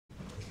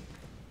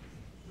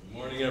Good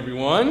morning,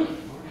 everyone.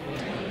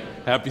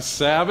 Happy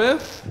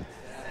Sabbath.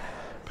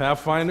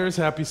 Pathfinders,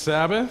 happy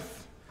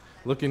Sabbath.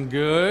 Looking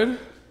good.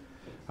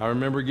 I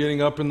remember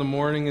getting up in the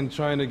morning and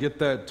trying to get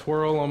that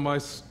twirl on my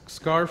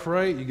scarf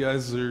right. You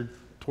guys are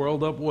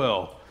twirled up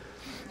well.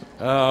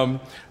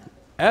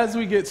 As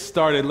we get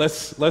started,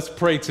 let's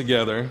pray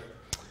together,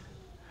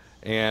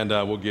 and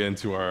we'll get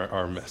into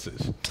our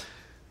message.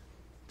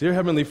 Dear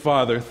Heavenly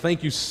Father,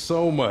 thank you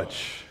so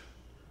much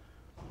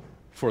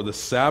for the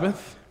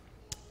Sabbath,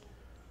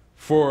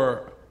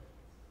 for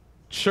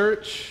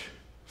church,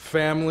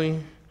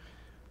 family,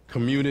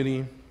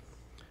 community,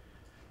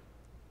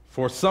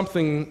 for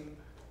something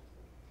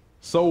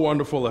so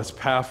wonderful as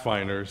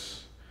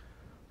Pathfinders,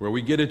 where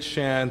we get a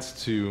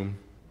chance to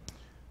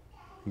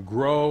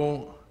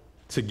grow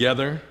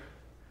together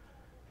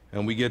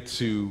and we get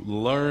to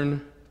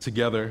learn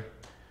together,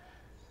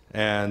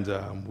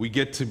 and we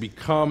get to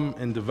become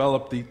and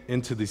develop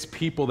into these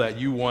people that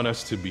you want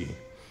us to be.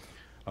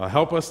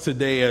 Help us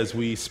today as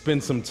we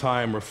spend some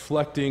time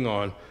reflecting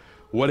on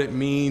what it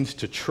means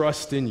to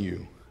trust in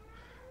you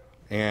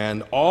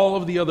and all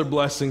of the other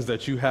blessings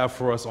that you have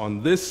for us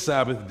on this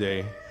Sabbath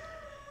day.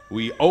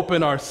 We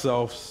open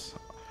ourselves,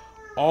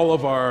 all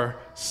of our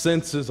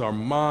senses, our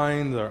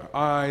minds, our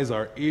eyes,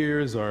 our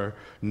ears, our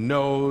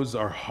nose,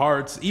 our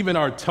hearts, even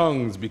our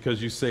tongues,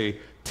 because you say,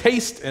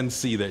 taste and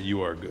see that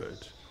you are good.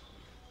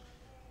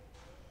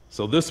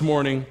 So this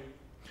morning,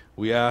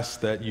 we ask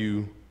that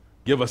you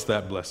give us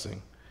that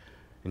blessing.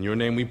 In your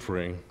name we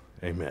pray,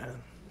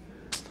 amen.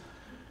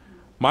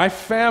 My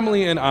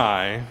family and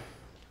I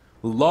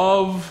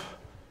love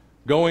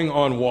going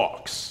on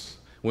walks.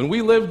 When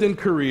we lived in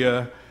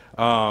Korea,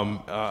 and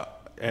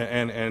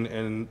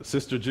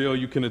Sister Jill,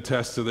 you can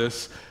attest to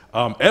this,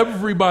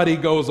 everybody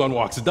goes on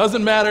walks. It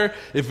doesn't matter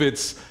if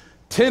it's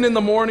 10 in the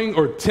morning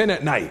or 10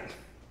 at night.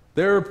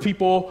 There are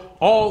people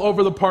all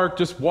over the park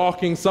just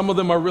walking. Some of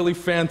them are really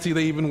fancy.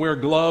 They even wear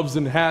gloves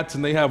and hats,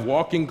 and they have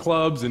walking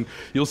clubs. And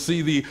you'll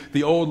see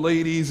the old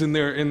ladies in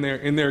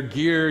their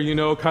gear, you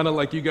know, kind of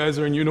like you guys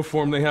are in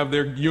uniform. They have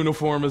their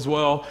uniform as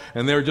well,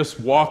 and they're just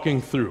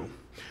walking through.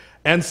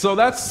 And so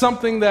that's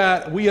something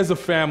that we as a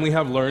family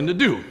have learned to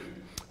do.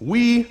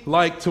 We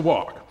like to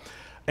walk.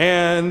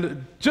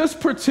 And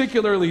just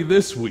particularly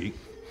this week,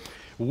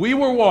 we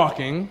were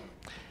walking,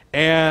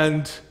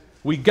 and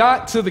we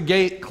got to the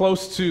gate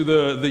close to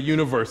the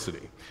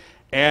university,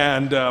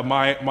 and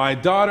my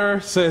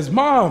daughter says,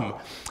 "Mom,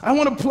 I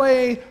want to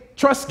play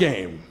trust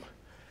game."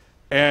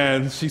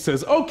 And she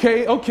says,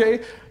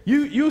 okay,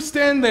 you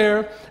stand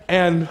there,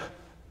 and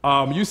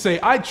you say,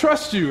 "I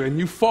trust you," and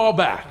you fall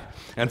back.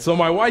 And so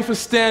my wife is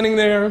standing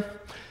there,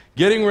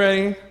 getting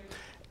ready,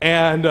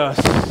 and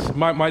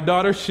my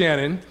daughter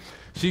Shannon,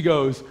 she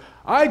goes,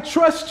 "I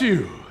trust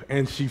you,"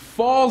 and she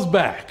falls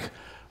back.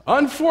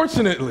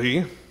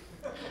 Unfortunately,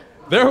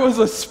 there was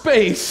a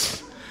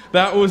space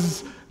that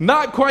was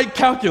not quite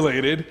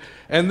calculated,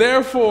 and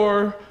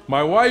therefore,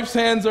 my wife's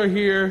hands are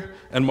here,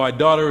 and my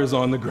daughter is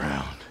on the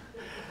ground.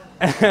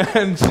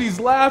 And she's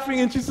laughing,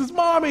 and she says,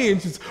 "Mommy,"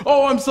 and she's,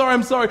 "Oh, I'm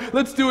sorry,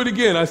 let's do it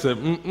again." I said,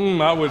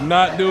 I would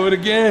not do it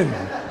again.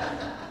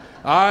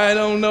 I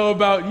don't know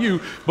about you,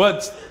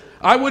 but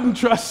I wouldn't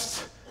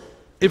trust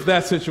if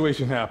that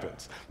situation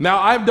happens. Now,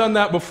 I've done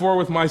that before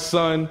with my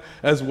son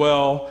as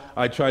well.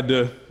 I tried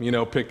to,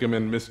 pick him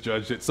and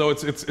misjudged it. So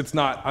it's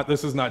not,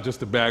 this is not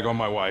just a bag on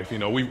my wife.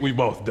 We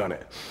both done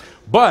it.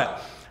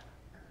 But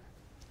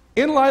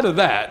in light of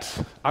that,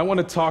 I want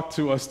to talk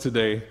to us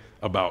today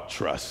about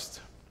trust.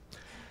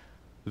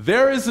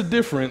 There is a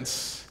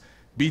difference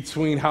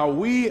between how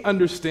we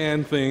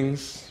understand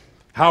things,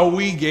 how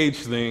we gauge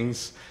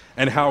things,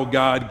 and how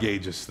God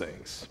gauges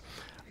things.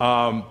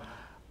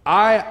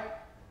 I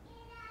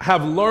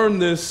have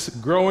learned this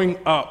growing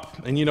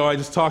up, and I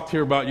just talked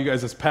here about you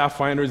guys as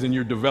Pathfinders, and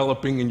you're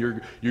developing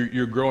and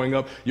you're growing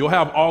up. You'll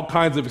have all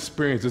kinds of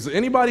experiences.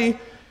 Anybody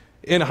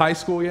in high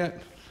school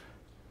yet?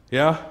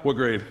 Yeah? What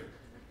grade?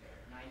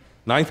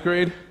 Ninth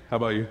grade? How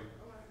about you?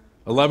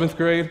 11th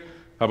grade?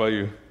 How about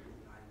you?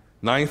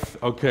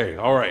 Ninth? Okay,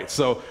 all right.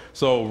 So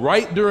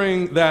right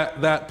during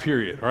that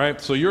period, all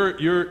right? So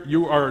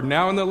you are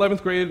now in the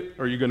 11th grade,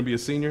 or are you going to be a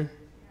senior?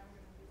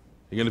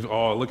 You're gonna,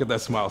 oh, look at that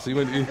smile. See,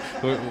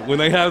 when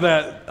they have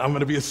that, I'm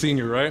going to be a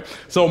senior, right?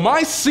 So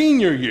my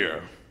senior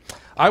year,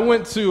 I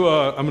went to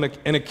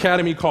an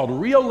academy called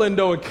Rio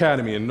Lindo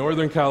Academy in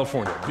Northern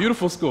California.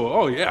 Beautiful school.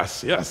 Oh,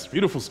 yes,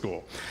 beautiful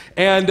school.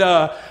 And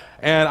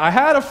I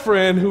had a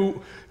friend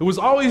who was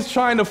always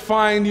trying to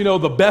find,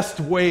 the best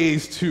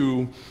ways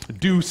to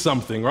do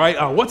something,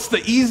 right? What's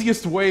the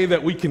easiest way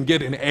that we can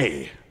get an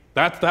A?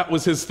 That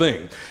was his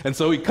thing. And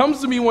so he comes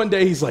to me one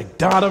day, he's like,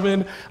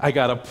 "Donovan, I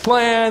got a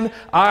plan.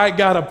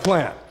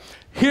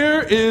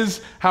 Here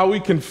is how we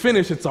can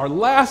finish. It's our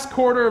last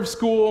quarter of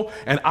school,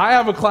 and I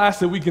have a class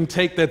that we can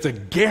take that's a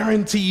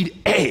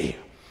guaranteed A."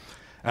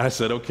 And I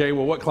said, "Okay,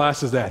 well, what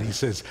class is that?" He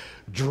says,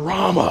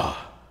 "Drama."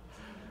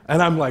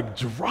 And I'm like,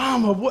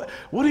 drama?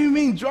 What do you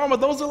mean drama?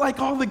 Those are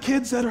like all the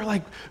kids that are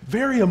like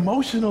very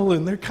emotional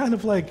and they're kind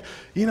of like,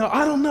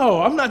 I don't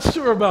know. I'm not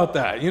sure about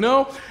that,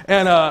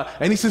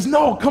 And he says,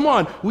 no, come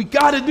on. We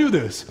got to do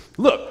this.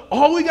 Look,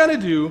 all we got to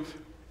do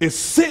is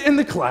sit in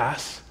the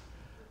class,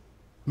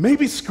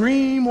 maybe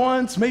scream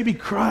once, maybe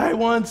cry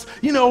once,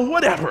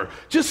 whatever.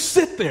 Just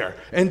sit there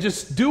and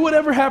just do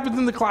whatever happens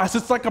in the class.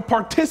 It's like a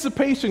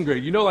participation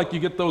grade. Like you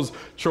get those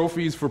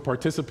trophies for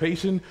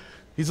participation.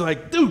 He's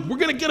like, dude, we're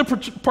going to get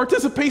a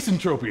participation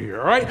trophy here,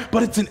 all right?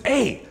 But it's an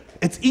A.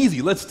 It's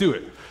easy. Let's do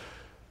it.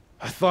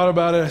 I thought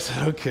about it. I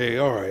said, okay,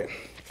 all right,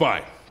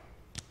 fine.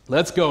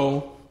 Let's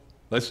go.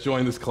 Let's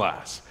join this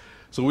class.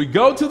 So we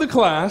go to the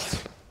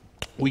class.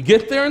 We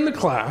get there in the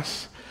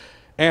class.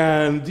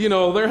 And,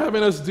 they're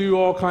having us do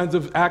all kinds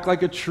of act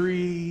like a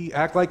tree,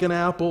 act like an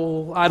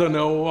apple, I don't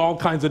know, all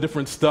kinds of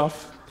different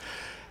stuff.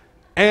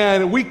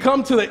 And we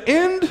come to the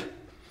end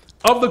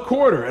of the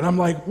quarter. And I'm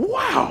like,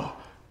 wow.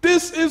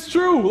 This is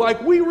true.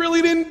 Like, we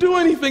really didn't do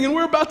anything, and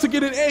we're about to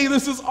get an A.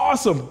 This is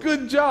awesome.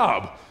 Good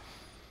job.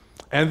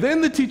 And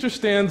then the teacher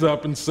stands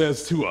up and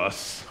says to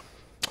us,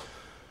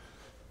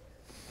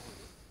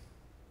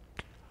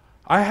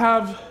 I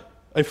have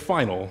a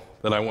final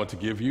that I want to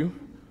give you.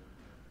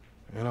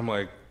 And I'm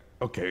like,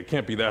 okay, it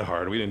can't be that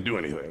hard. We didn't do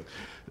anything.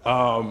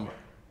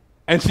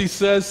 And she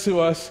says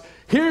to us,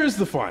 here's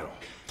the final.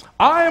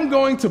 I am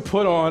going to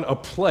put on a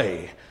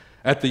play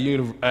at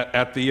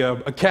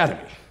the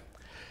academy.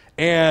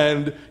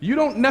 And you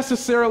don't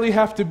necessarily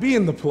have to be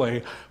in the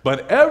play,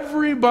 but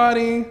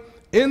everybody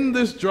in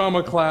this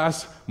drama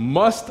class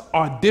must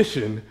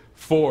audition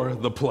for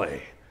the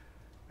play.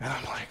 And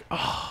I'm like,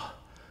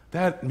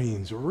 that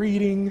means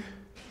reading.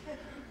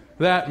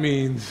 That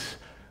means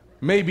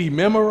maybe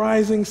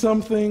memorizing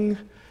something.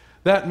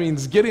 That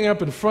means getting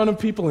up in front of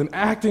people and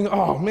acting.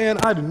 Oh man,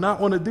 I do not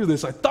want to do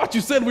this. I thought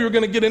you said we were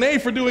going to get an A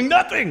for doing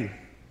nothing.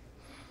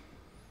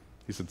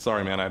 He said,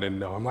 sorry man, I didn't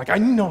know. I'm like, I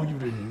know you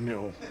didn't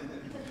know.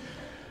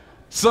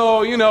 So,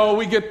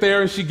 we get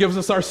there and she gives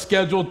us our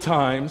scheduled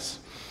times.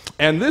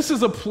 And this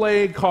is a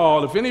play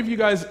called, if you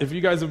guys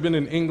have been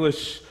in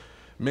English,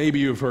 maybe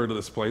you've heard of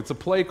this play. It's a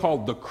play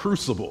called The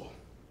Crucible,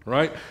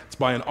 right? It's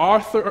by an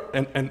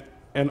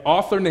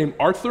author named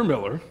Arthur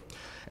Miller.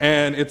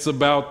 And it's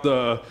about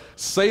the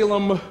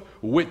Salem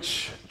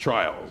witch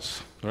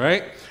trials,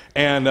 right?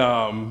 And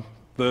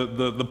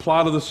the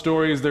plot of the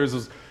story is there's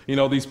this,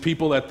 these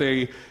people that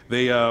they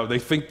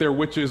think they're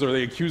witches or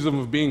they accuse them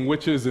of being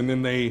witches, and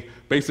then they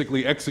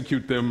basically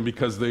execute them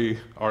because they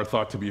are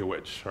thought to be a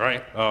witch, all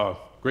right?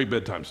 Great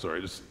bedtime story.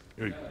 Just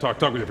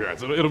talk with your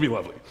parents. It'll be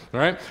lovely, all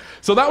right?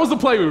 So that was the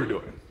play we were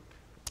doing.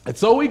 And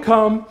so we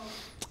come,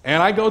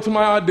 and I go to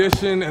my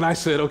audition, and I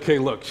said, okay,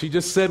 look, she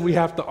just said we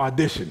have to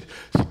audition.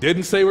 She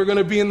didn't say we're going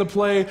to be in the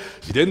play.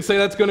 She didn't say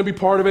that's going to be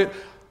part of it.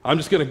 I'm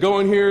just going to go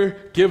in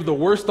here, give the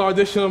worst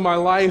audition of my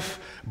life,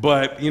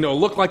 but,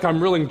 look like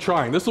I'm really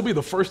trying. This will be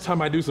the first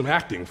time I do some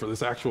acting for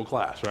this actual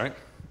class, right?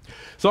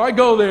 So I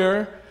go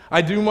there,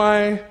 I do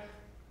my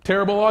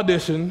terrible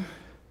audition,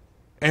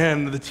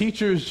 and the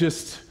teacher is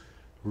just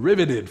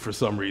riveted for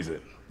some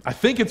reason. I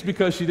think it's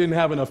because she didn't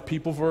have enough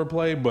people for her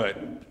play, but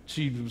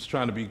she was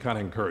trying to be kind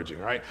of encouraging,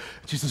 right?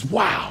 She says,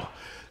 wow,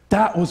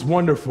 that was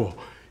wonderful.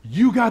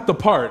 You got the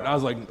part. And I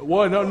was like,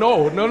 what?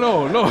 No,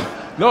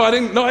 I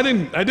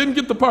didn't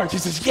get the part. She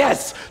says,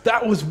 yes,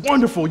 that was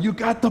wonderful. You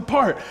got the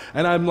part.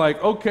 And I'm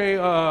like, okay,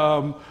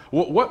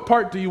 what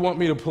part do you want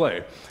me to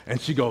play? And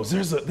she goes,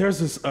 there's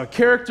this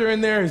character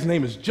in there. His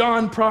name is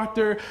John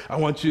Proctor. I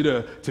want you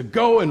to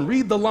go and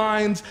read the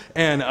lines,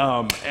 and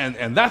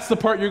that's the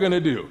part you're going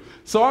to do.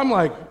 So I'm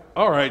like,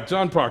 all right,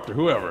 John Proctor,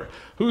 whoever.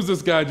 Who's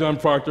this guy, John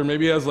Proctor?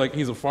 Maybe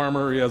he's a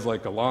farmer. He has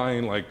like a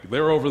line, like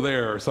they're over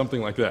there or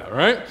something like that,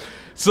 right?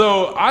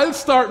 So I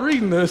start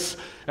reading this,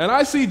 and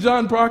I see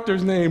John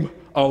Proctor's name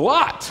a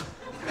lot.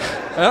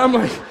 And I'm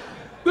like,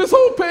 this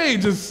whole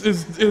page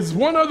is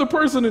one other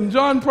person in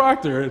John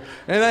Proctor.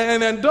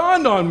 And it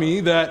dawned on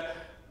me that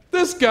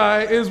this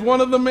guy is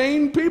one of the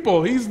main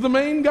people. He's the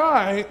main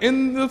guy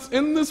in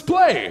this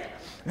play.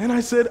 And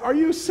I said, are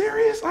you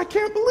serious? I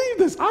can't believe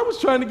this. I was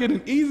trying to get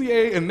an easy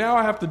A, and now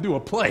I have to do a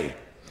play.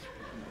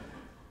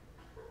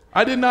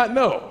 I did not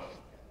know.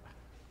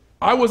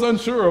 I was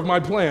unsure of my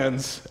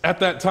plans at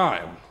that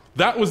time.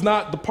 That was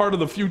not the part of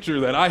the future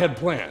that I had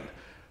planned.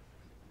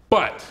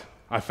 But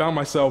I found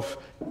myself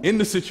in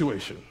the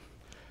situation.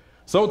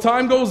 So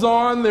time goes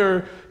on,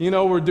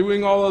 we're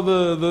doing all of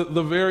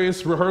the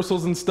various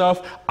rehearsals and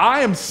stuff.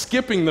 I am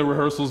skipping the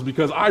rehearsals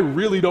because I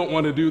really don't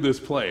want to do this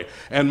play.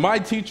 And my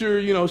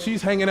teacher,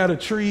 she's hanging out of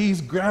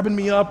trees, grabbing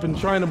me up and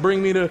trying to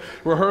bring me to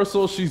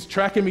rehearsal. She's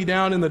tracking me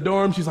down in the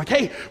dorm. She's like,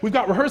 hey, we've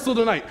got rehearsal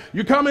tonight.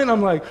 You coming?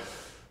 I'm like,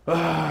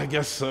 I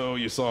guess so.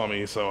 You saw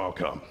me, so I'll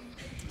come.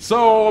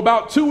 So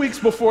about 2 weeks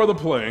before the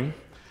play,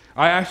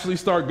 I actually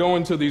start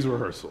going to these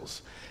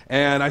rehearsals.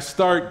 And I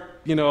start,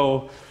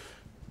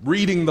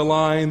 reading the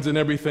lines and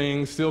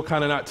everything, still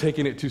kind of not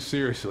taking it too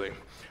seriously.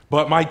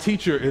 But my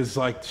teacher is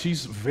like,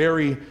 she's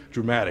very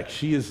dramatic.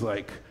 She is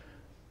like,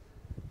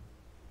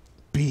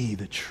 be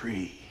the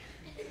tree.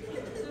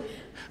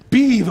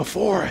 be the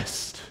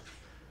forest.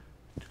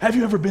 Have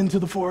you ever been to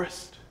the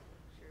forest?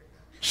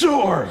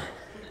 Sure.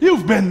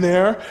 You've been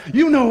there.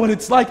 You know what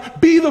it's like.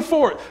 Be the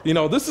forest. You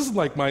know, this is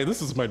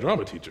my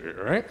drama teacher,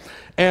 right?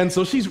 And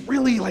so she's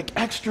really like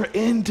extra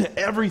into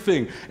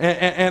everything.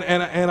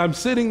 And I'm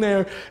sitting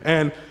there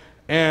and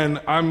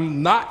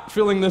I'm not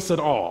feeling this at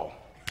all.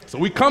 So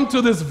we come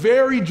to this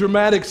very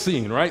dramatic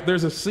scene, right?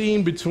 There's a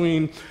scene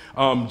between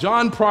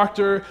John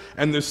Proctor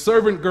and this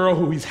servant girl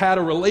who he's had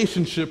a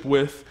relationship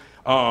with,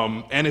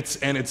 and it's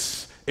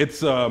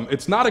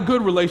not a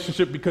good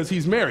relationship because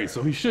he's married,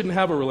 so he shouldn't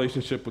have a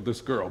relationship with this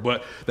girl,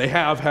 but they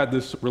have had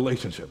this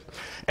relationship.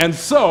 And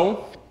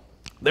so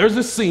there's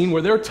a scene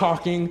where they're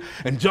talking,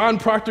 and John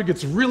Proctor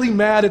gets really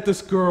mad at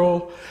this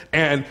girl,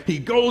 and he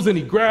goes and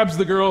he grabs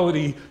the girl and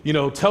he,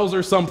 tells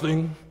her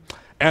something,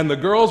 and the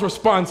girl's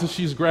response as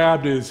she's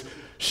grabbed is,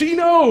 "She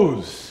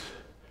knows,"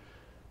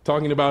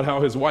 talking about how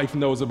his wife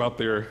knows about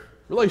their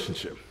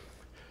relationship.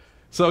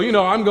 So,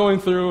 I'm going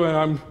through and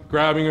I'm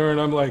grabbing her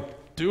and I'm like,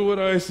 "Do what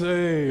I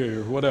say,"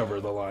 or whatever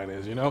the line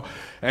is,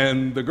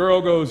 And the girl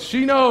goes,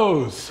 "She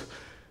knows."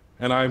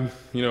 And I'm,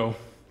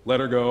 let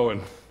her go,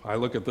 and I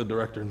look at the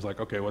director and it's like,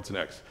 "Okay, what's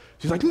next?"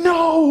 She's like,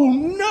 "No,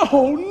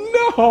 no,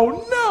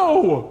 no,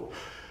 no.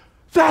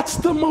 That's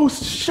the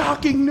most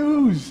shocking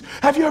news.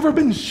 Have you ever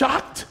been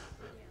shocked?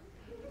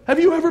 Have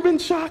you ever been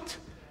shocked?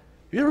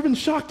 Have you ever been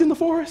shocked in the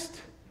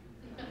forest?"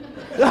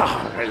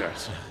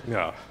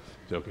 No,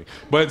 joking.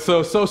 But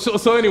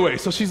so anyway,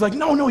 so she's like,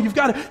 "No, you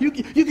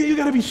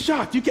gotta be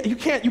shocked. You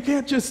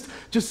can't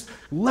just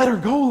let her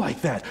go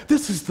like that.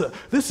 This is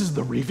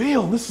the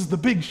reveal. This is the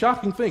big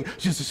shocking thing."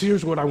 She says,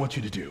 "Here's what I want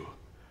you to do."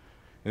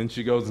 And then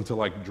she goes into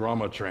like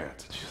drama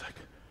trance. And she's like,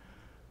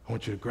 "I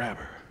want you to grab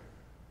her."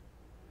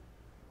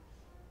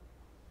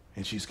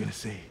 And she's gonna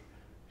say,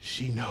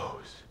 "She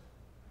knows."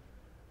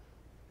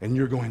 And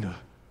you're going to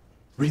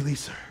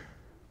release her.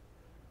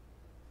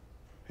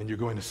 And you're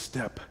going to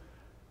step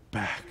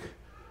back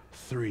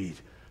 3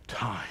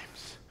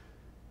 times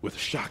with a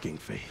shocking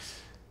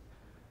face.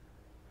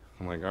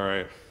 I'm like, "All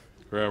right,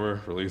 grab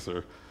her, release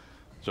her,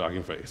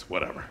 shocking face,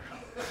 whatever."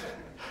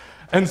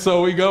 And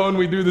so we go and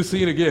we do the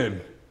scene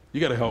again.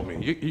 You got to help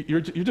me. You're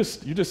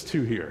just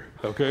two here,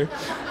 okay?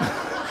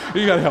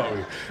 You got to help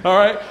me. All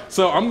right?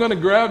 So I'm going to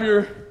grab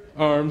your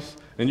arms,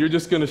 and you're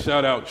just going to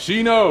shout out,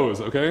 "She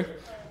knows," okay?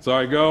 So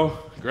I go,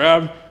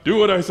 grab, do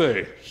what I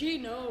say. "She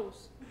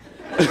knows."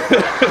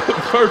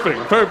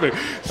 Perfect.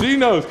 She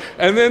knows.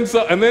 And then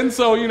so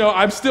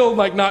I'm still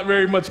like not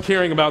very much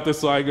caring about this,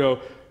 so I go,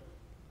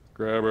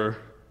 grab her,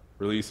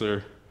 release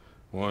her,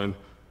 1,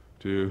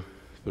 2,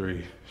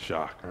 3,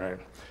 shock, all right?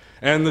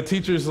 And the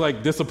teacher's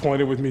like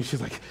disappointed with me.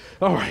 She's like,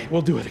 "All right,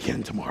 we'll do it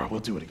again tomorrow.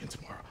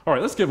 All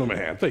right, let's give him a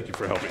hand. Thank you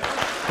for helping.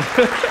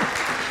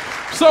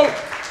 So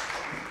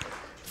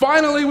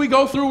finally we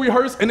go through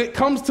rehearse, and it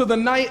comes to the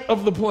night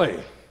of the play.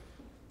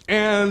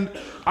 And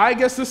I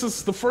guess this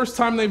is the first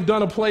time they've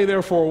done a play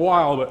there for a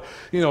while, but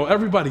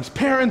everybody's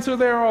parents are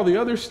there, all the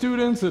other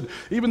students, and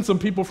even some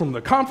people from the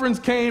conference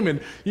came,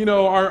 and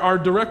our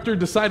director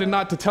decided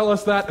not to tell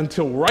us that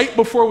until right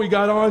before we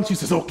got on. She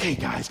says, "Okay,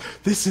 guys,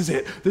 this is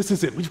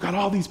it. We've got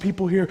all these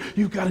people here.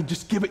 You've got to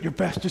just give it your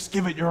best, just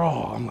give it your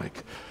all." I'm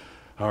like,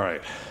 "All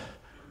right,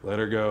 let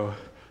her go.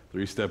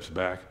 3 steps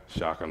back,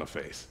 shock on the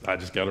face." I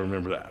just got to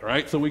remember that,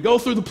 right? So we go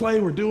through the play,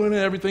 we're doing it,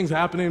 everything's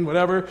happening,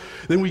 whatever.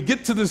 Then we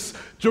get to this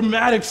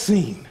dramatic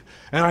scene,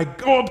 and I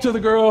go up to the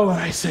girl and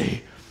I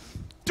say,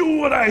 "Do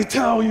what I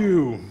tell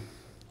you."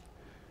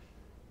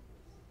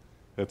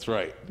 That's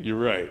right, you're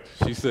right.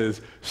 She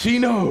says, "She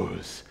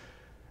knows."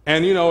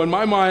 And in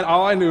my mind,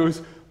 all I knew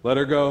is let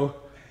her go,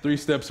 3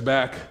 steps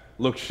back,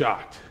 look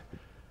shocked.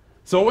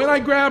 So when I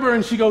grab her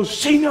and she goes,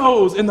 "She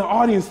knows," in the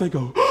audience they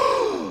go,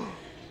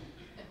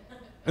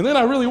 and then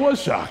I really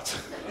was shocked.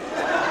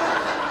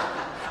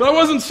 But I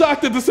wasn't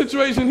shocked at the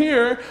situation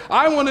here.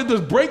 I wanted to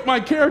break my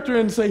character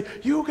and say,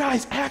 "You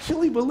guys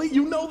actually believe,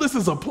 this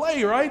is a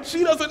play, right?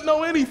 She doesn't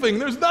know anything.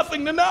 There's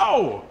nothing to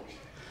know."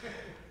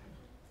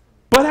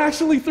 But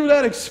actually through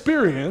that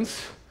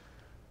experience,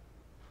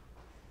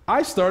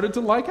 I started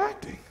to like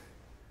acting.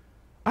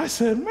 I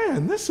said,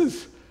 "Man, this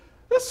is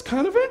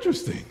kind of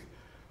interesting.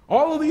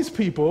 All of these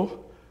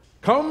people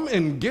come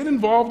and get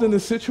involved in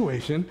this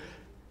situation,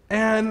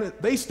 and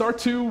they start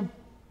to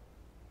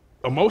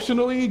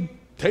emotionally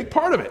take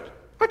part of it.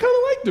 I kind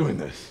of like doing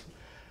this."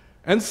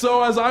 And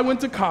so as I went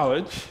to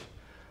college,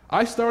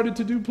 I started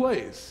to do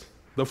plays.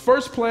 The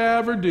first play I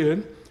ever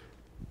did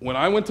when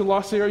I went to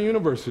La Sierra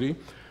University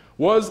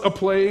was a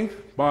play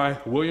by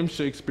William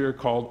Shakespeare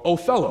called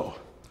Othello.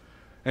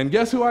 And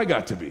guess who I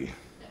got to be?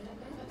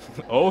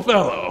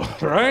 Othello,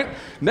 right?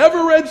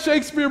 Never read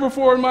Shakespeare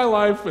before in my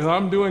life, and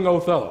I'm doing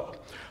Othello.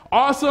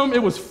 Awesome,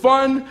 it was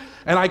fun,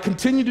 and I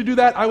continued to do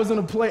that. I was in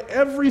a play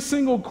every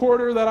single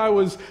quarter that I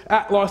was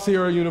at La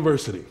Sierra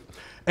University.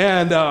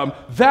 And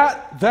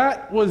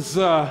that was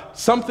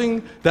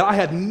something that I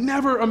had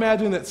never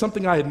imagined, that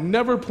something I had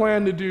never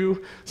planned to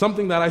do,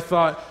 something that I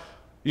thought,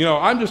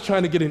 I'm just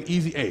trying to get an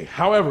easy A.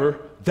 However,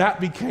 that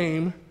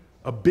became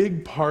a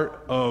big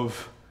part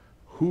of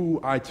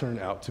who I turn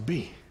out to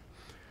be.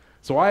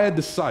 So I had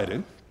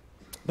decided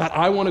that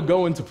I want to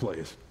go into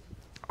plays.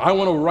 I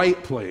want to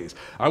write plays.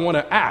 I want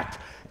to act.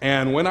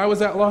 And when I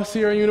was at La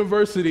Sierra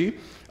University,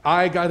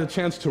 I got a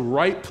chance to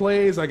write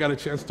plays. I got a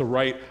chance to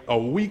write a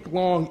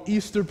week-long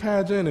Easter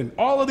pageant and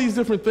all of these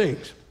different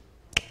things.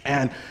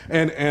 And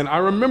I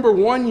remember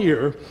one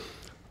year,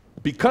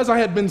 because I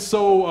had been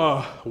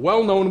so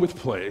well-known with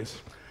plays,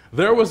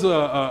 there was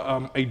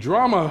a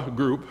drama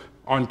group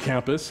on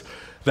campus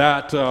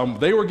that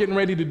they were getting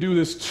ready to do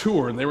this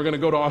tour, and they were going to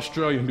go to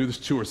Australia and do this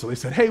tour. So they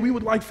said, hey, we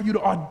would like for you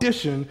to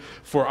audition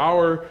for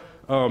our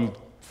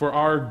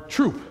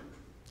troupe.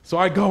 So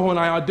I go and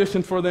I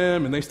audition for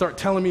them, and they start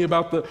telling me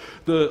about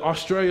the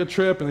Australia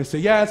trip, and they say,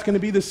 yeah, it's going to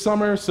be this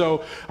summer,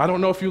 so I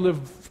don't know if you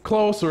live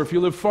close or if you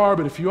live far,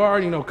 but if you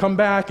are, come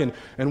back, and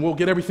we'll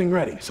get everything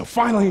ready. So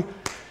finally,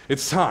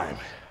 it's time.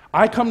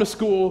 I come to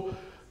school,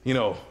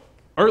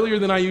 earlier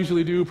than I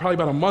usually do, probably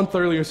about a month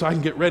earlier, so I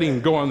can get ready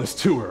and go on this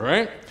tour,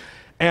 right?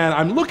 And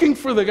I'm looking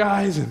for the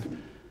guys,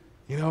 and,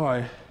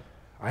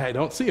 I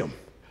don't see them.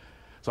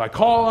 So I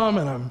call them,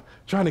 and I'm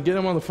trying to get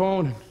them on the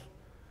phone, and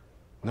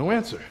no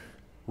answer.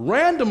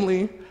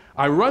 Randomly,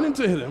 I run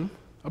into him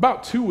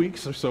about 2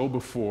 weeks or so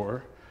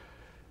before,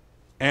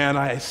 and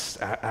I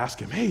ask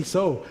him, hey,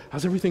 so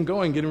how's everything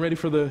going, getting ready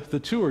for the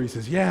tour? He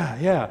says,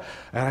 yeah.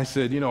 And I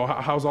said,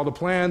 how's all the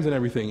plans and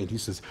everything? And he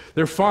says,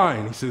 they're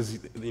fine.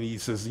 He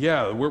says,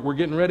 yeah, we're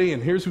getting ready,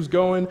 and here's who's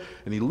going.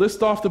 And he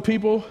lists off the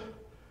people,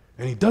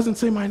 and he doesn't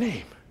say my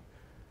name.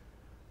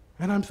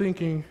 And I'm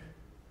thinking,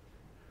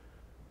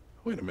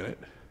 wait a minute.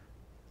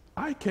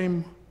 I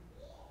came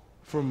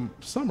from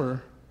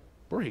summer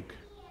break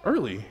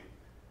early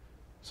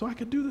so I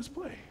could do this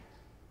play,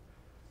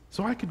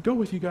 so I could go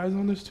with you guys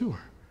on this tour.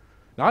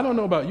 Now, I don't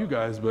know about you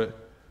guys,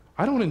 but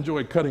I don't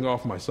enjoy cutting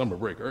off my summer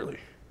break early.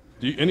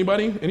 Do you,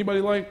 anybody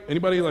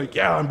like,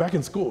 yeah, I'm back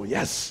in school,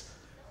 yes.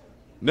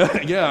 No,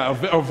 yeah,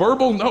 a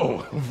verbal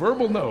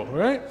no,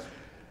 right?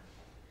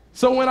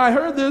 So when I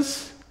heard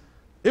this,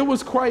 it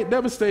was quite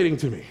devastating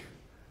to me.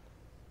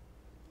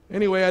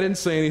 Anyway, I didn't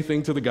say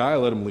anything to the guy. I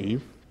let him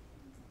leave.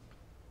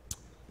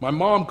 My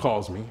mom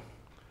calls me,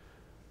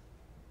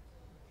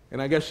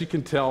 and I guess you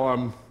can tell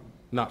I'm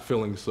not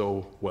feeling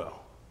so well.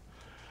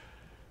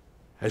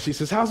 And she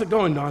says, how's it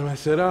going, Donovan? I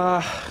said,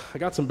 I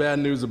got some bad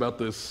news about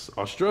this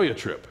Australia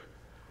trip.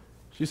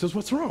 She says,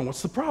 what's wrong?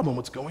 What's the problem?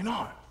 What's going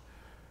on?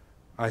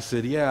 I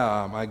said,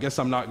 yeah, I guess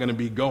I'm not going to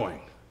be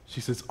going. She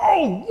says,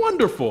 oh,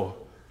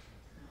 wonderful.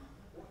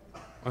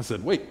 I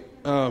said, wait,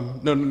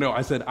 no.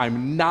 I said,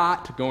 I'm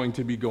not going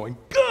to be going.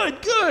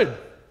 Good.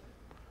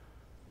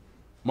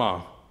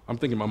 Mom, I'm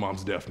thinking my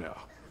mom's deaf now.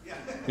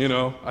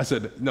 I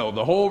said, no,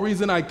 the whole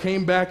reason I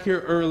came back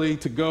here early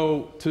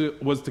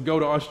was to go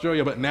to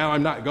Australia, but now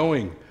I'm not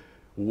going.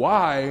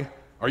 Why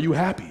are you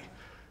happy?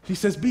 She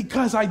says,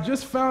 because I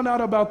just found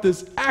out about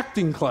this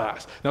acting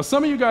class. Now,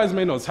 some of you guys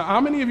may know this. How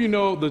many of you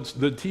know the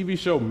TV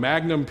show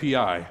Magnum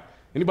P.I.?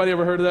 Anybody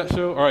ever heard of that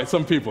show? All right,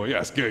 some people.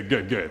 Yes,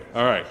 good.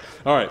 All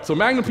right. So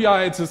Magnum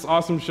P.I., it's this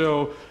awesome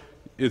show.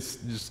 It's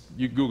just,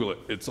 you Google it.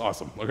 It's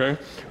awesome, okay?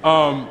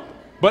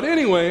 But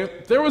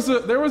anyway, there was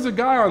a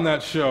guy on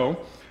that show,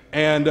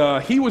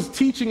 and he was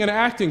teaching an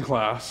acting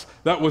class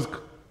that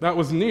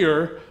was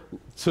near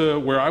to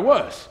where I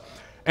was.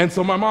 And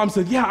so my mom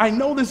said, yeah, I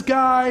know this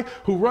guy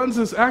who runs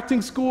this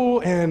acting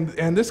school,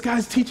 and this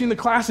guy's teaching the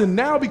class, and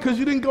now because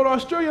you didn't go to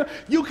Australia,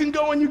 you can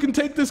go and you can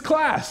take this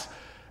class.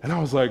 And I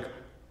was like,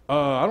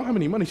 I don't have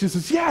any money. She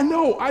says, yeah,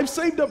 no, I've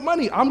saved up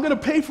money. I'm going to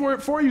pay for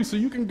it for you so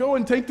you can go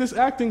and take this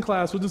acting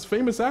class with this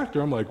famous actor.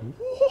 I'm like,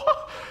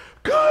 what?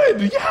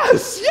 Good,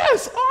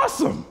 yes,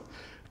 awesome,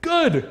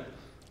 good.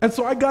 And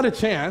so I got a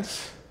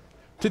chance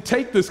to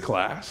take this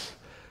class.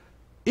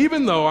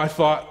 Even though I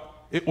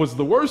thought it was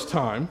the worst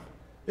time,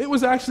 it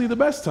was actually the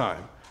best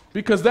time,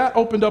 because that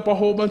opened up a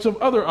whole bunch of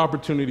other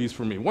opportunities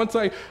for me. Once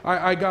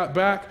I got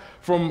back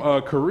from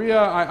Korea,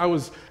 I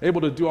was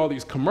able to do all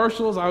these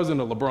commercials. I was in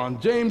a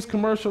LeBron James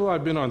commercial.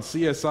 I've been on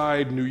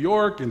CSI New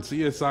York and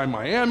CSI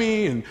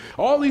Miami and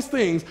all these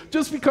things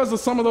just because of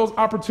some of those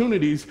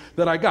opportunities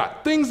that I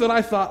got. Things that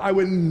I thought I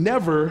would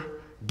never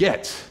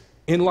get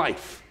in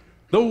life.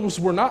 Those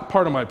were not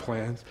part of my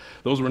plans.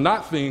 Those were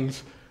not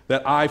things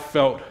that I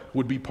felt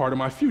would be part of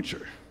my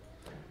future.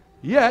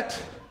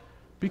 Yet,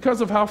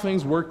 because of how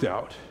things worked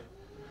out,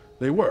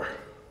 they were.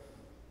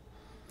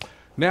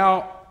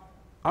 Now,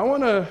 I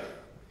want to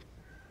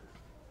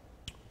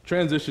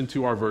transition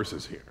to our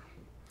verses here.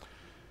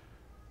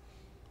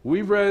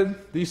 We've read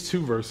these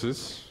two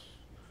verses,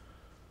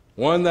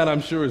 one that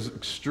I'm sure is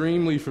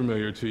extremely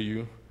familiar to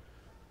you.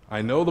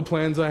 I know the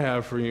plans I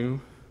have for you,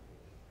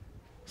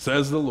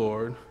 says the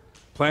Lord.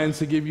 Plans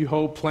to give you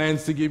hope,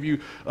 plans to give you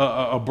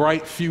a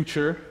bright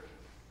future.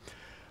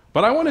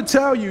 But I want to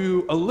tell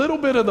you a little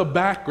bit of the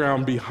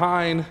background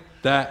behind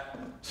that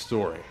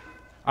story.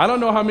 I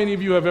don't know how many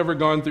of you have ever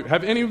gone through.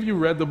 Have any of you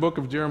read the book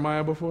of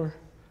Jeremiah before?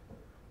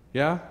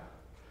 Yeah?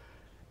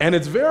 And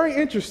it's very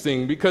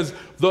interesting because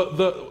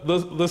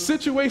the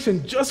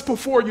situation just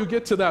before you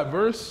get to that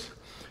verse,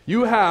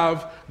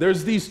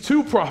 there's these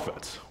two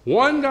prophets.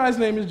 One guy's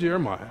name is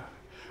Jeremiah.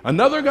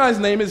 Another guy's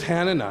name is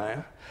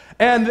Hananiah.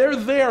 And they're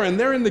there, and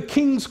they're in the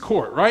king's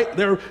court, right?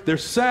 They're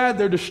sad,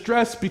 they're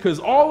distressed because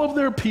all of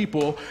their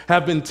people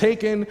have been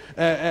taken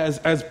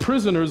as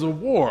prisoners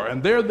of war,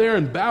 and they're there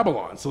in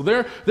Babylon. So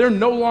they're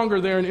no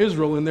longer there in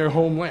Israel in their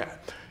homeland.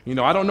 You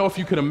know, I don't know if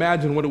you could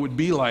imagine what it would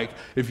be like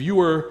if we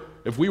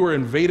were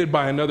invaded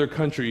by another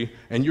country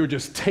and you're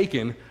just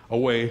taken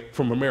away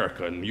from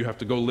America and you have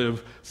to go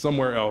live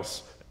somewhere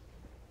else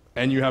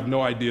and you have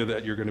no idea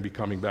that you're going to be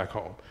coming back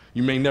home.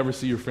 You may never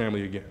see your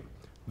family again.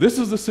 This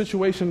is the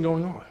situation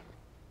going on.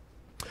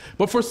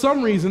 But for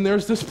some reason,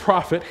 there's this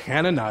prophet,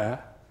 Hananiah,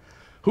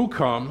 who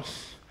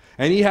comes,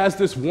 and he has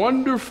this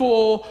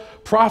wonderful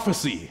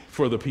prophecy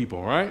for the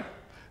people, right?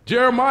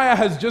 Jeremiah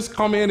has just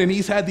come in, and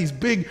he's had these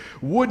big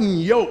wooden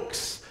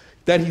yokes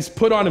that he's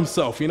put on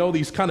himself, you know,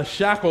 these kind of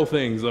shackle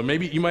things.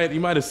 Maybe you might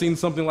have seen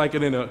something like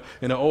it in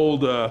an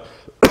old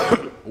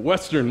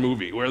Western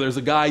movie where there's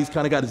a guy, he's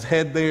kind of got his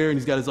head there, and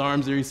he's got his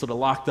arms there, he's sort of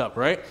locked up,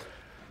 right?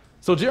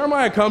 So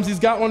Jeremiah comes, he's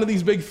got one of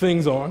these big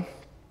things on.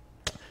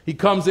 He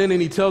comes in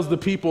and he tells the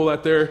people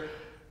that they're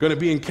going to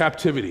be in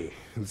captivity.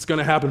 It's going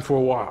to happen for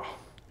a while.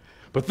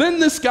 But then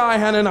this guy,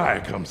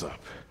 Hananiah, comes up.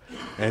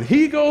 And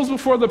he goes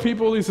before the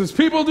people. He says,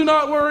 people, do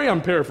not worry.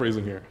 I'm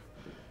paraphrasing here.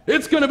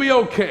 It's going to be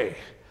okay.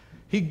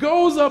 He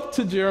goes up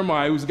to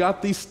Jeremiah, who's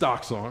got these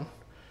stocks on,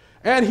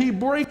 and he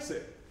breaks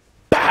it.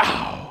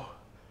 Bow!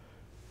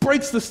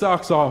 Breaks the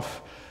stocks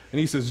off. And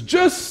he says,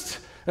 just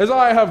as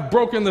I have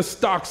broken the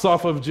stocks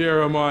off of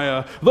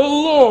Jeremiah, the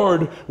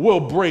Lord will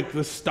break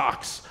the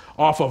stocks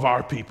off of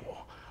our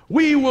people.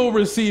 We will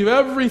receive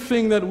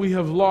everything that we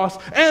have lost,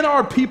 and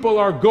our people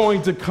are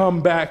going to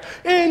come back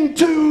in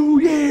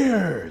 2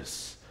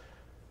 years.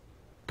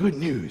 Good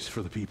news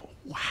for the people.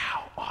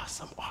 Wow,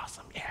 awesome,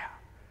 yeah.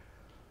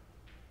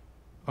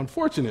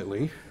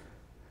 Unfortunately,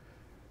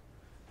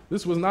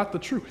 this was not the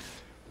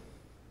truth.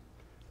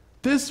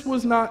 This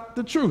was not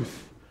the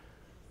truth.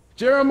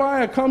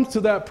 Jeremiah comes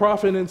to that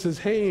prophet and says,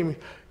 hey,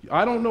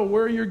 I don't know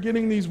where you're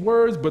getting these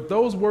words, but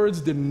those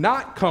words did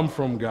not come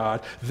from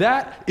God.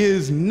 That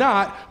is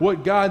not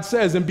what God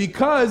says. And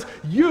because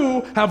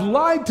you have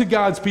lied to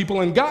God's people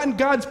and gotten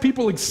God's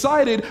people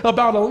excited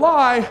about a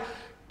lie,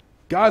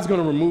 God's going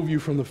to remove you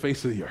from the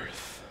face of the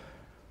earth.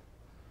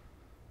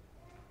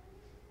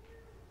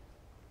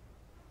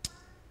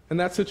 And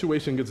that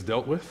situation gets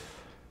dealt with.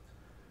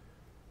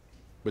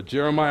 But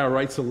Jeremiah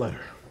writes a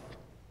letter.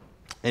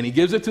 And he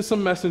gives it to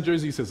some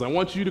messengers. He says, I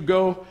want you to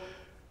go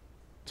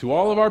to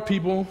all of our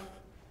people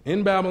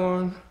in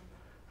Babylon.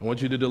 I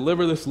want you to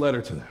deliver this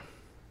letter to them.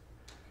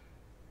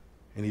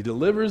 And he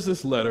delivers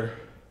this letter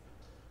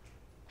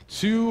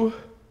to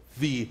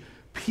the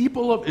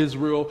people of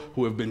Israel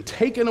who have been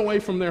taken away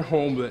from their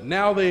home, that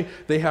now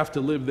they have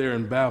to live there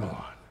in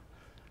Babylon.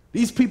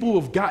 These people who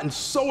have gotten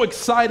so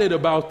excited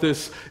about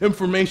this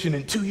information,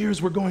 in 2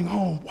 years we're going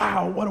home.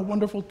 Wow, what a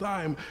wonderful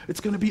time. It's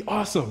going to be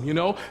awesome, you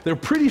know. They're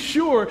pretty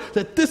sure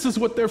that this is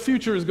what their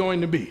future is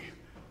going to be.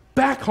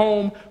 Back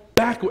home,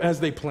 back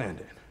as they planned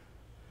it.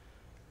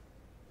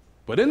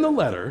 But in the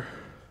letter,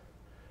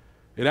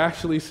 it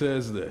actually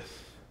says this: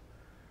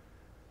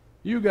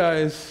 you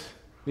guys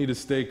need to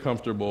stay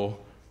comfortable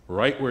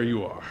right where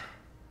you are.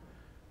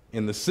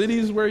 In the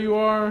cities where you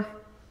are,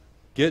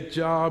 get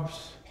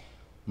jobs,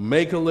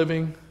 make a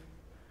living,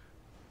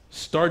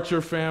 start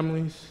your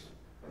families,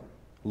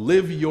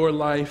 live your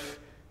life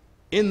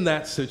in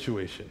that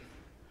situation.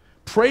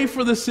 Pray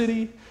for the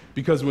city,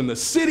 because when the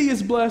city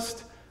is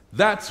blessed,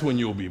 that's when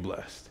you'll be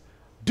blessed.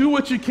 Do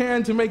what you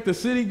can to make the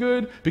city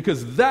good,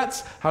 because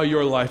that's how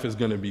your life is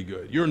going to be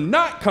good. You're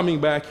not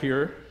coming back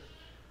here.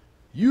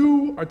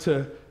 You are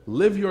to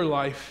live your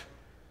life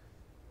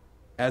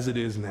as it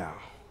is now.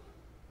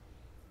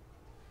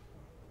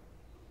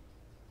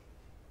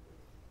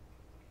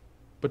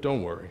 But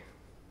don't worry,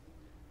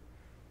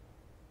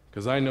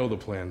 because I know the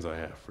plans I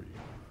have for you,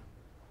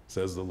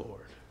 says the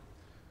Lord.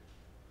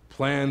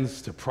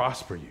 Plans to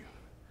prosper you,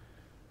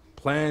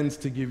 plans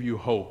to give you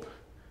hope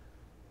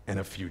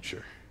and a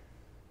future.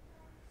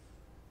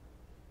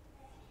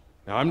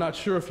 Now, I'm not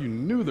sure if you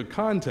knew the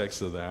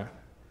context of that,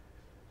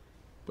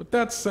 but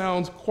that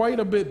sounds quite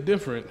a bit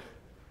different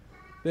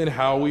than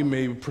how we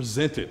may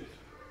present it.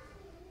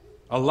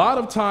 A lot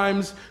of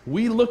times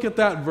we look at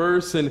that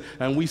verse and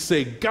we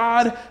say,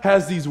 God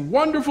has these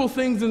wonderful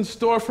things in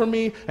store for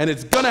me, and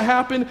it's going to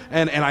happen,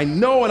 and I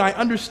know and I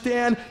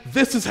understand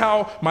this is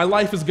how my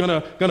life is going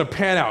to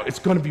pan out. It's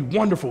going to be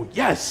wonderful.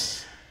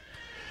 Yes.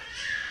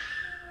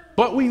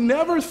 But we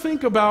never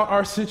think about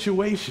our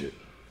situation.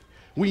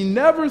 We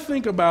never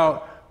think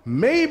about,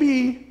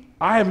 maybe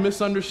I have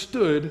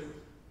misunderstood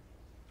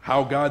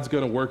how God's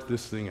going to work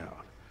this thing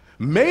out.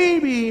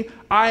 Maybe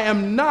I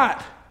am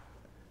not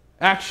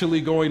actually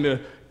going to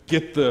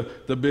get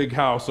the big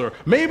house, or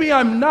maybe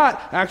I'm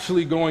not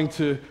actually going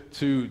to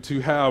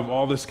have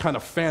all this kind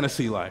of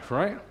fantasy life,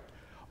 right?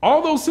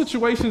 All those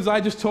situations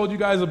I just told you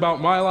guys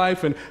about my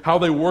life and how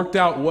they worked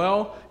out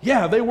well,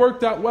 yeah, they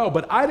worked out well,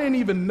 but I didn't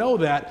even know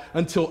that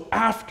until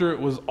after it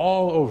was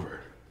all over.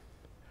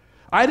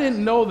 I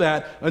didn't know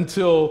that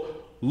until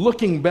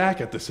looking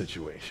back at the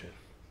situation.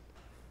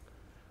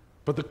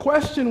 But the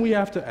question we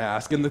have to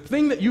ask, and the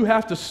thing that you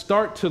have to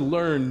start to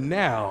learn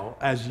now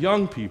as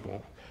young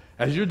people,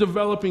 as you're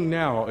developing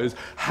now, is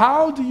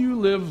how do you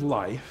live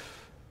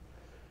life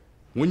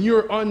when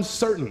you're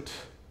uncertain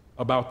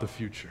about the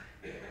future?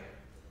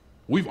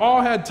 We've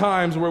all had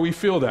times where we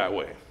feel that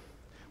way.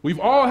 We've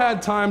all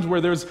had times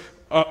where there's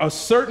a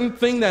certain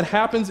thing that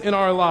happens in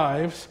our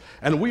lives,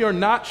 and we are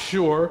not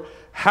sure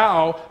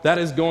how that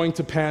is going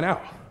to pan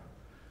out.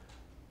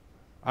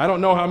 I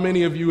don't know how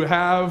many of you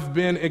have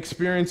been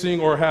experiencing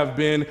or have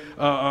been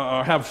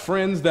have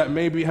friends that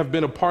maybe have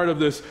been a part of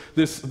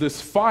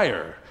this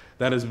fire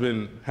that has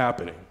been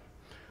happening.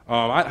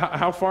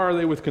 How far are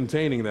they with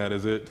containing that?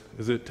 Is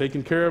it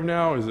taken care of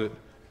now?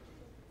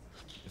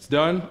 It's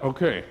done?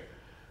 Okay.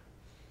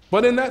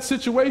 But in that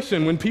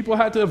situation, when people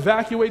had to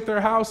evacuate their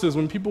houses,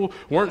 when people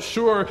weren't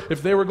sure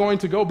if they were going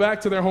to go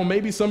back to their home,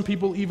 maybe some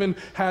people even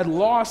had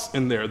loss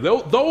in there.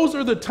 Those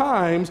are the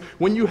times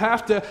when you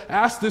have to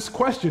ask this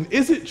question: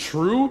 is it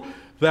true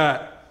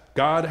that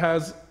God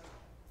has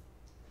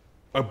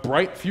a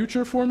bright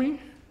future for me?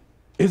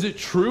 Is it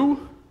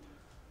true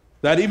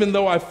that even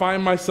though I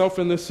find myself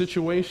in this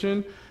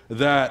situation,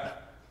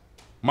 that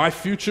my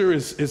future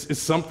is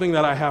something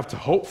that I have to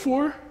hope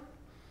for?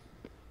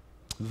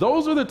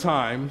 Those are the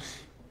times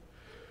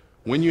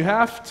when you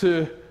have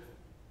to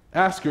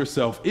ask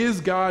yourself, is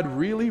God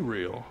really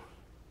real?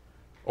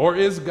 Or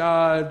is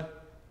God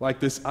like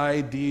this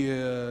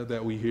idea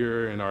that we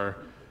hear in our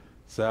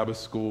Sabbath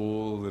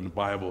school and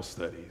Bible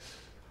studies?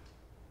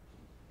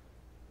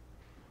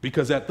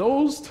 Because at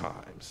those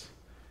times,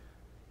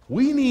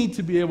 we need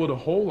to be able to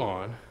hold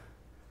on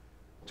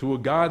to a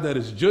God that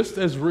is just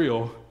as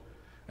real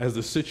as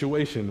the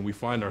situation we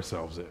find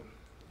ourselves in.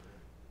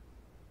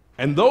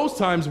 And those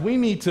times we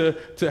need to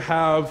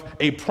have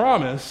a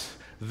promise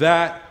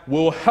that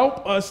will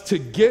help us to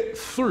get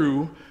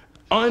through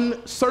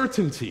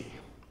uncertainty.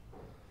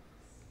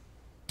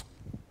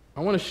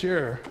 I want to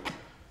share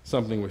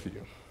something with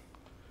you.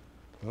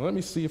 Now, let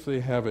me see if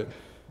they have it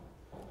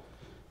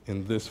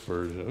in this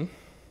version.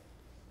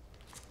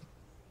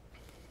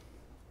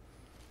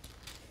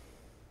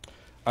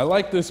 I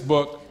like this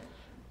book,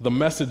 The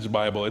Message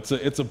Bible. It's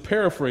a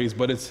paraphrase,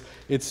 but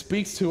it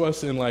speaks to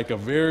us in like a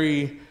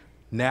very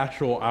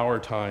natural, our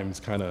times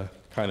kind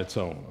of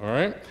tone, all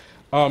right?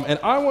 And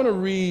I want to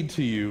read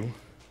to you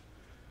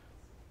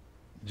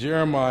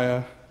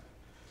Jeremiah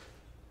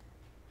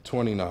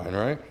 29,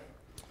 right?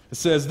 It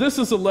says, "This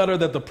is a letter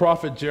that the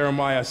prophet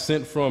Jeremiah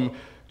sent from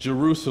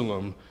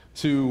Jerusalem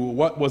to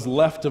what was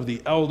left of the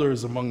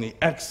elders among the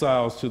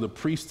exiles, to the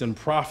priests and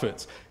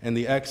prophets and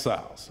the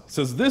exiles." It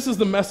says, "This is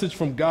the message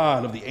from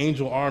God of the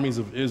angel armies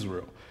of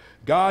Israel.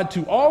 God,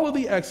 to all of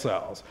the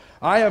exiles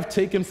I have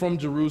taken from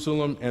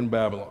Jerusalem and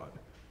Babylon."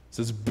 It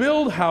says,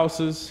 "Build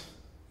houses,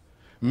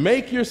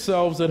 make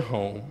yourselves at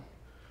home,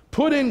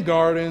 put in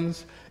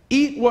gardens,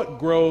 eat what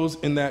grows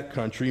in that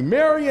country,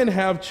 marry and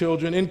have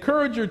children,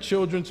 encourage your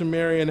children to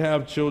marry and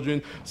have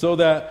children, so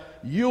that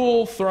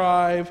you'll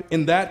thrive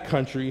in that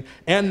country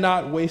and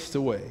not waste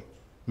away.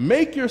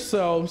 Make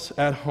yourselves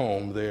at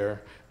home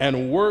there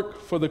and work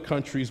for the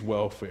country's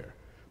welfare.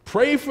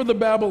 Pray for the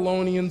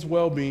Babylonians'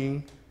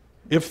 well-being.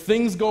 If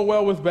things go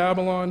well with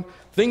Babylon,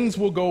 things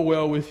will go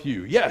well with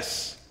you."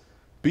 Yes,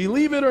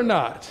 believe it or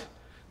not,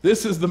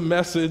 this is the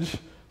message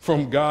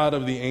from God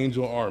of the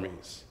angel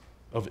armies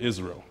of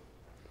Israel.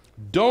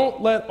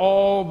 Don't let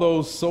all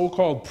those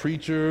so-called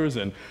preachers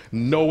and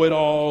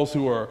know-it-alls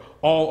who are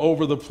all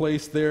over the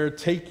place there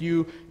take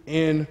you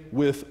in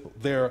with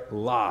their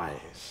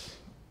lies,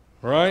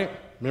 right?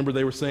 Remember,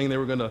 they were saying they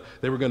were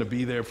gonna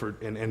be there for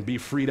and be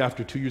freed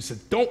after 2 years. Said,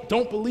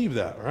 don't believe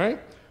that, right?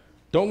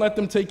 Don't let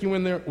them take you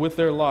in there with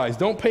their lies.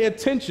 Don't pay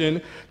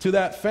attention to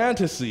that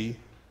fantasy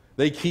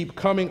they keep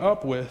coming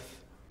up with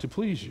to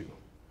please you.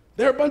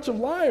 They're a bunch of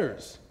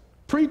liars,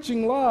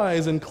 preaching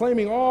lies and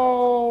claiming,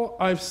 "Oh,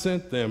 I've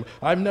sent them.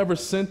 I've never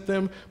sent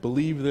them.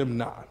 Believe them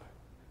not."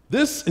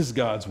 This is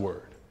God's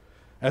word.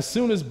 As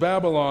soon as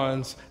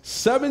Babylon's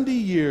 70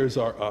 years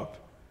are up,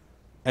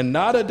 and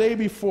not a day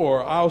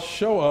before, I'll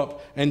show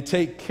up and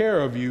take care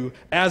of you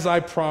as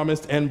I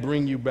promised and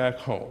bring you back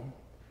home.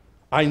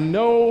 I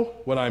know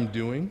what I'm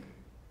doing.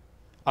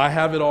 I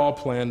have it all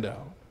planned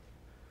out.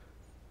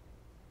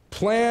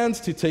 Plans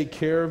to take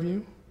care of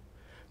you,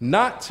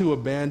 not to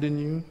abandon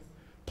you,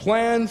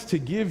 plans to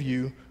give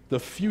you the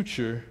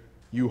future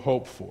you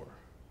hope for.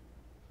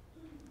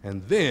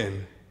 And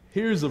then,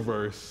 here's a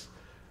verse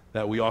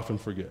that we often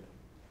forget.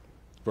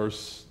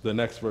 The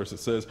next verse, it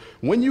says,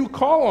 "When you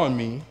call on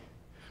me,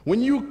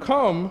 when you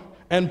come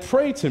and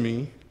pray to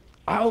me,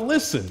 I'll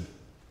listen.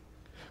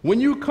 When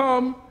you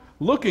come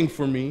looking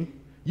for me,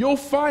 you'll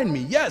find me."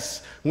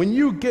 Yes, when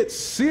you get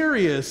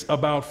serious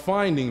about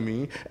finding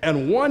me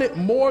and want it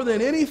more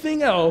than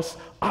anything else,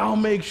 I'll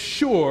make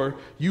sure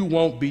you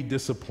won't be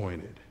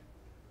disappointed.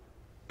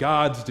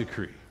 God's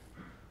decree.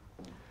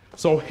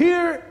 So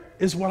here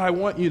is what I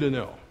want you to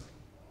know.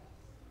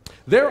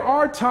 There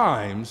are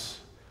times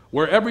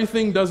where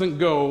everything doesn't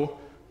go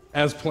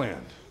as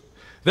planned.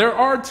 There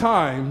are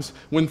times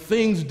when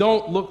things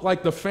don't look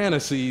like the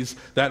fantasies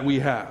that we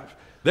have.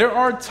 There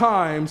are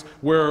times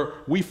where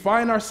we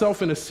find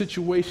ourselves in a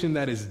situation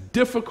that is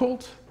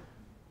difficult,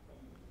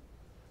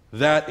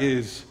 that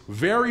is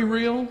very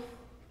real,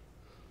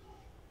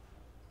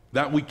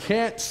 that we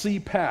can't see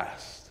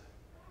past.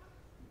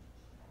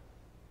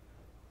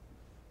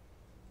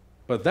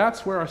 But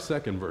that's where our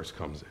second verse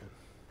comes in.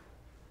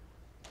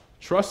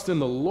 Trust in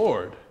the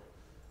Lord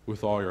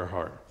with all your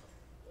heart.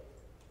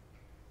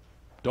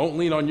 Don't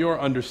lean on your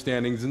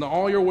understandings. In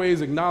all your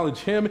ways acknowledge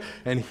him,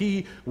 and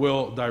he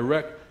will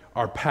direct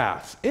our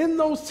paths. In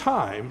those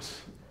times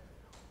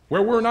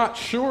where we're not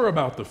sure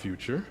about the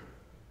future,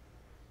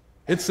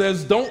 it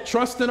says don't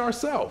trust in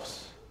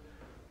ourselves.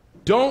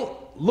 Don't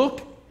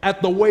look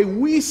at the way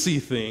we see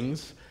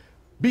things,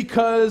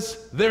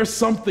 because there's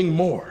something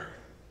more.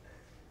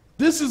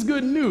 This is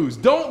good news.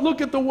 Don't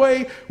look at the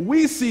way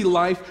we see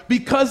life,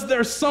 because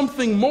there's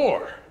something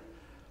more.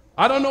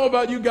 I don't know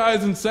about you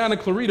guys in Santa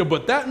Clarita,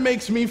 but that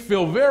makes me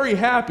feel very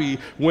happy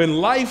when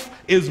life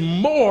is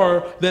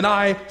more than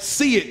I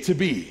see it to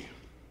be.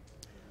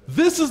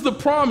 This is the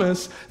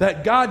promise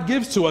that God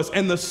gives to us,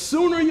 and the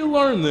sooner you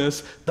learn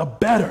this, the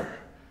better.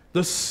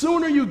 The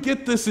sooner you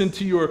get this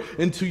into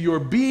your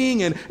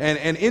being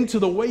and into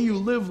the way you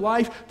live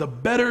life, the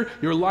better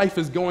your life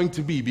is going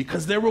to be,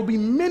 because there will be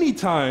many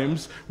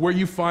times where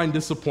you find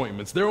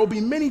disappointments. There will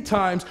be many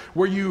times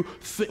where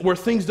where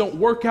things don't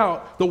work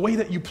out the way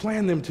that you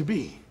plan them to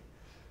be.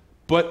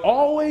 But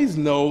always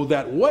know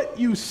that what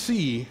you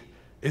see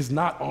is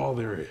not all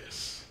there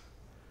is.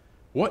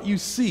 What you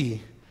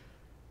see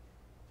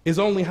is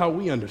only how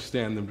we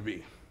understand them to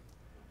be.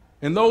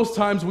 And those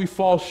times we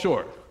fall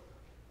short,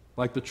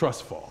 like the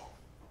trust fall.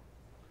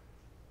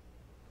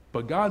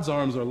 But God's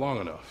arms are long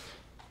enough,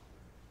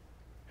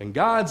 and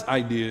God's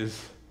ideas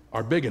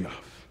are big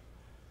enough.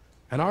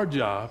 And our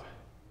job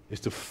is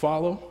to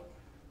follow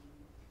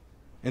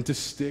and to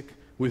stick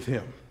with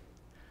him.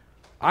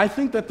 I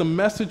think that the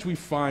message we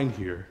find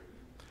here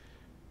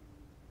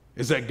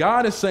is that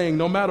God is saying,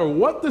 no matter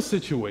what the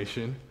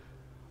situation,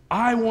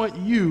 I want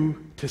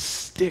you to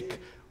stick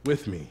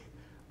with me.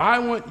 I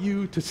want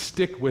you to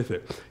stick with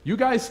it. You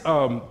guys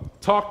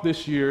talked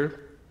this year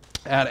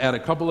at a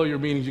couple of your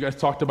meetings. You guys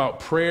talked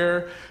about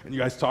prayer, and you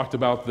guys talked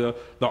about the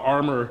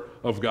armor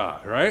of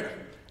God, right?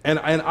 And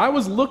I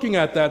was looking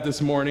at that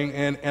this morning,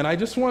 and I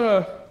just want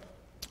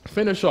to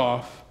finish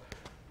off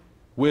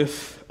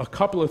with a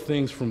couple of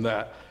things from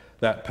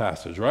that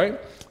passage, right?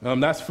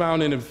 That's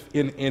found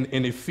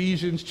in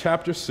Ephesians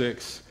chapter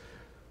 6,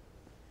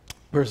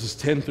 verses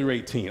 10 through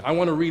 18. I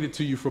want to read it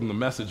to you from the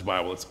Message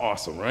Bible. It's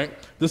awesome, right?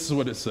 This is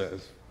what it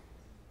says.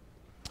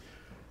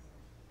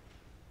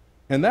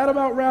 And that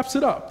about wraps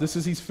it up.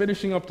 He's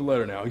finishing up the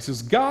letter now. He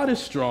says, God is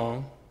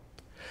strong,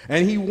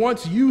 and he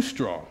wants you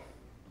strong.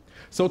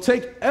 So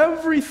take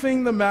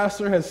everything the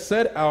master has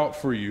set out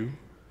for you,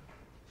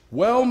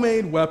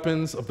 well-made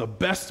weapons of the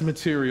best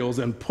materials,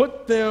 and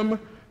put them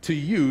to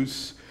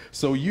use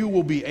so you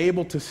will be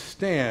able to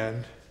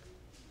stand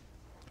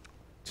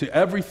to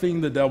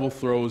everything the devil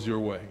throws your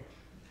way.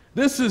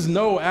 This is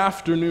no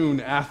afternoon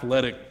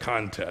athletic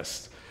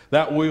contest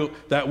that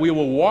we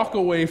will walk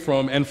away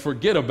from and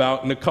forget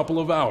about in a couple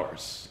of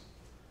hours.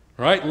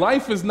 Right?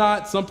 Life is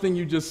not something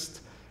you just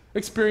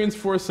experience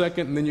for a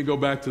second and then you go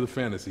back to the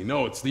fantasy.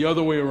 No, it's the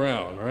other way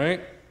around, right?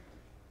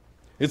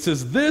 It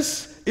says,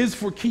 this is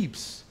for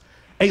keeps,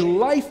 a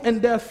life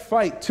and death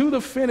fight to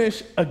the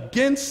finish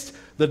against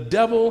the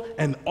devil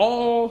and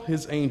all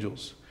his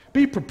angels.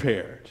 Be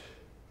prepared.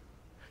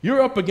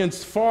 You're up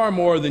against far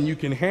more than you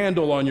can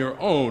handle on your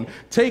own.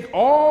 Take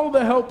all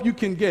the help you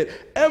can get,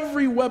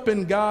 every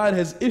weapon God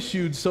has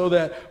issued, so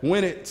that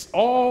when it's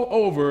all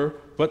over,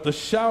 but the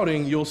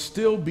shouting, you'll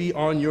still be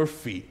on your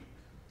feet.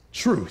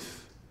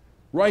 Truth,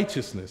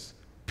 righteousness,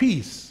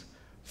 peace,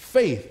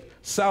 faith,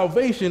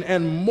 salvation,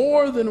 and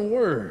more than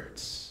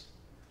words.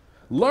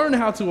 Learn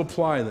how to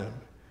apply them.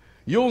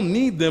 You'll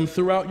need them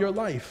throughout your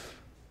life.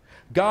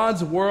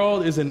 God's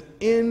word is an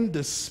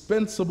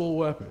indispensable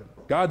weapon.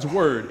 God's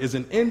word is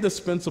an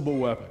indispensable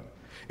weapon.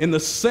 In the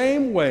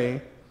same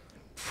way,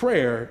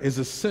 prayer is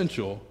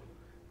essential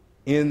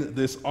in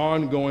this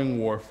ongoing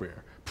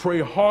warfare.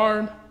 Pray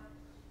hard,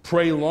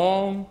 pray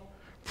long,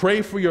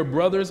 pray for your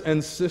brothers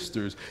and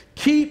sisters.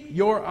 Keep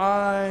your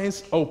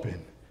eyes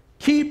open.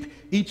 Keep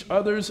each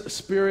other's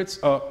spirits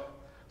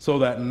up so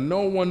that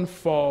no one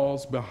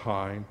falls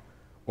behind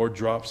or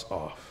drops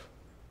off.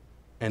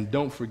 And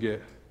don't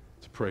forget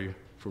to pray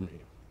for me.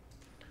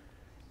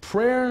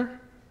 Prayer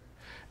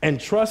and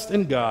trust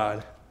in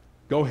God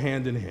go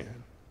hand in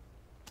hand.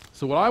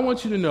 So what I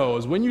want you to know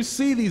is when you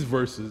see these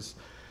verses,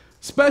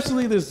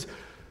 especially this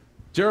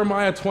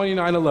Jeremiah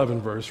 29:11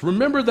 verse,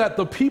 remember that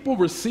the people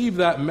received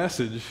that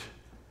message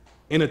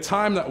in a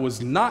time that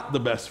was not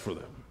the best for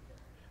them.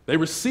 They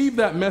received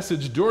that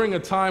message during a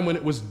time when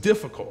it was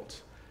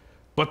difficult.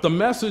 But the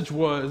message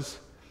was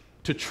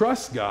to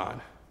trust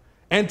God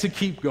and to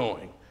keep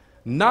going,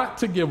 not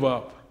to give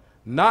up,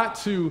 not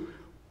to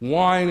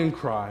whine and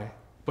cry,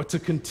 but to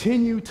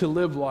continue to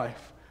live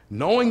life,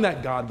 knowing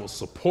that God will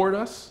support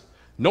us,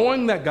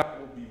 knowing that God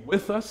will be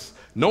with us,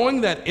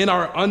 knowing that in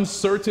our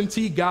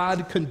uncertainty,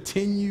 God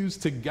continues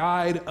to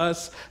guide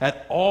us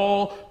at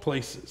all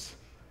places.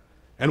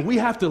 And we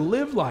have to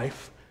live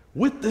life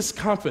with this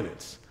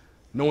confidence,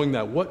 knowing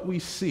that what we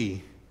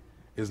see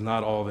is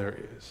not all there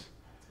is.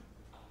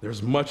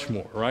 There's much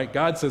more, right?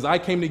 God says, I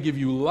came to give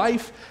you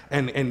life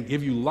and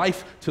give you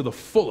life to the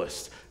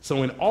fullest.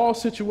 So in all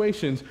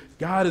situations,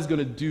 God is going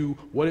to do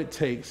what it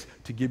takes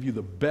to give you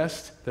the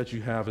best that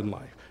you have in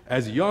life.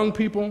 As young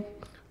people,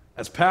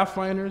 as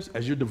pathfinders,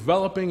 as you're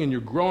developing and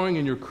you're growing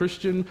in your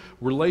Christian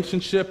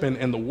relationship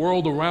and the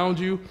world around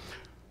you,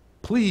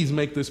 please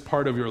make this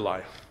part of your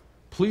life.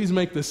 Please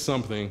make this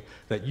something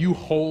that you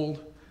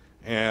hold,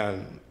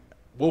 and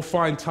we'll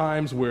find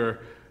times where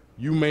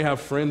you may have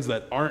friends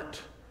that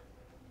aren't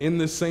in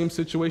this same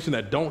situation,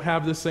 that don't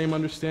have the same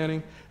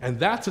understanding, and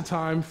that's a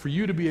time for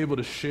you to be able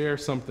to share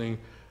something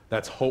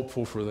that's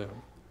hopeful for them.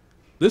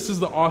 This is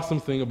the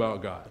awesome thing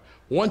about God.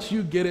 Once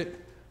you get it,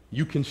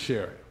 you can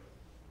share it.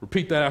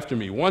 Repeat that after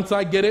me. Once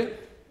I get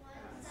it,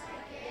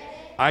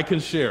 I can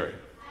share it.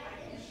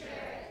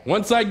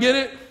 Once I get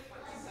it,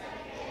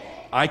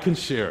 I can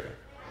share it.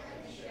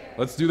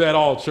 Let's do that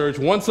all, church.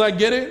 Once I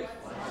get it,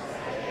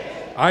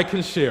 I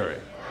can share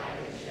it.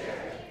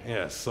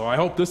 Yes, so I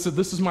hope this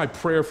is my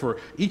prayer for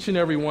each and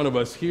every one of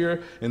us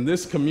here in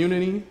this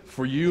community,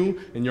 for you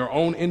in your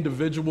own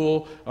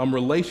individual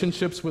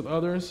relationships with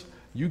others.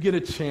 You get a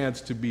chance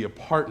to be a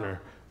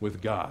partner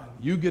with God.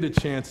 You get a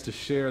chance to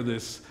share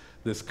this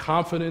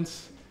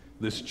confidence,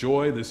 this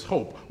joy, this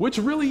hope, which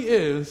really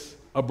is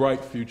a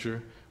bright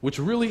future, which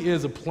really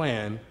is a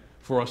plan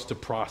for us to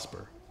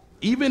prosper,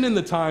 even in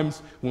the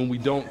times when we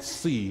don't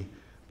see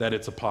that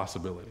it's a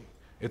possibility.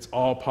 It's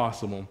all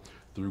possible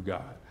through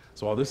God.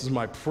 So this is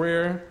my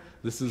prayer.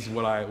 This is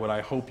what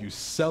I hope you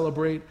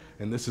celebrate,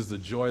 and this is the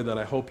joy that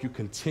I hope you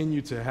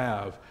continue to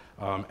have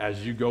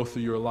as you go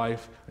through your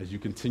life, as you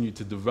continue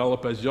to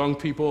develop as young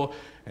people,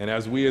 and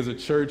as we as a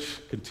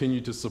church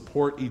continue to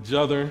support each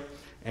other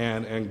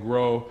and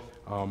grow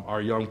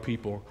our young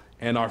people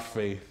and our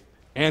faith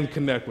and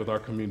connect with our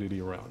community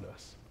around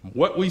us.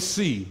 What we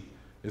see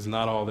is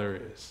not all there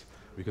is,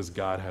 because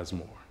God has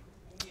more.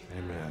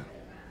 Amen.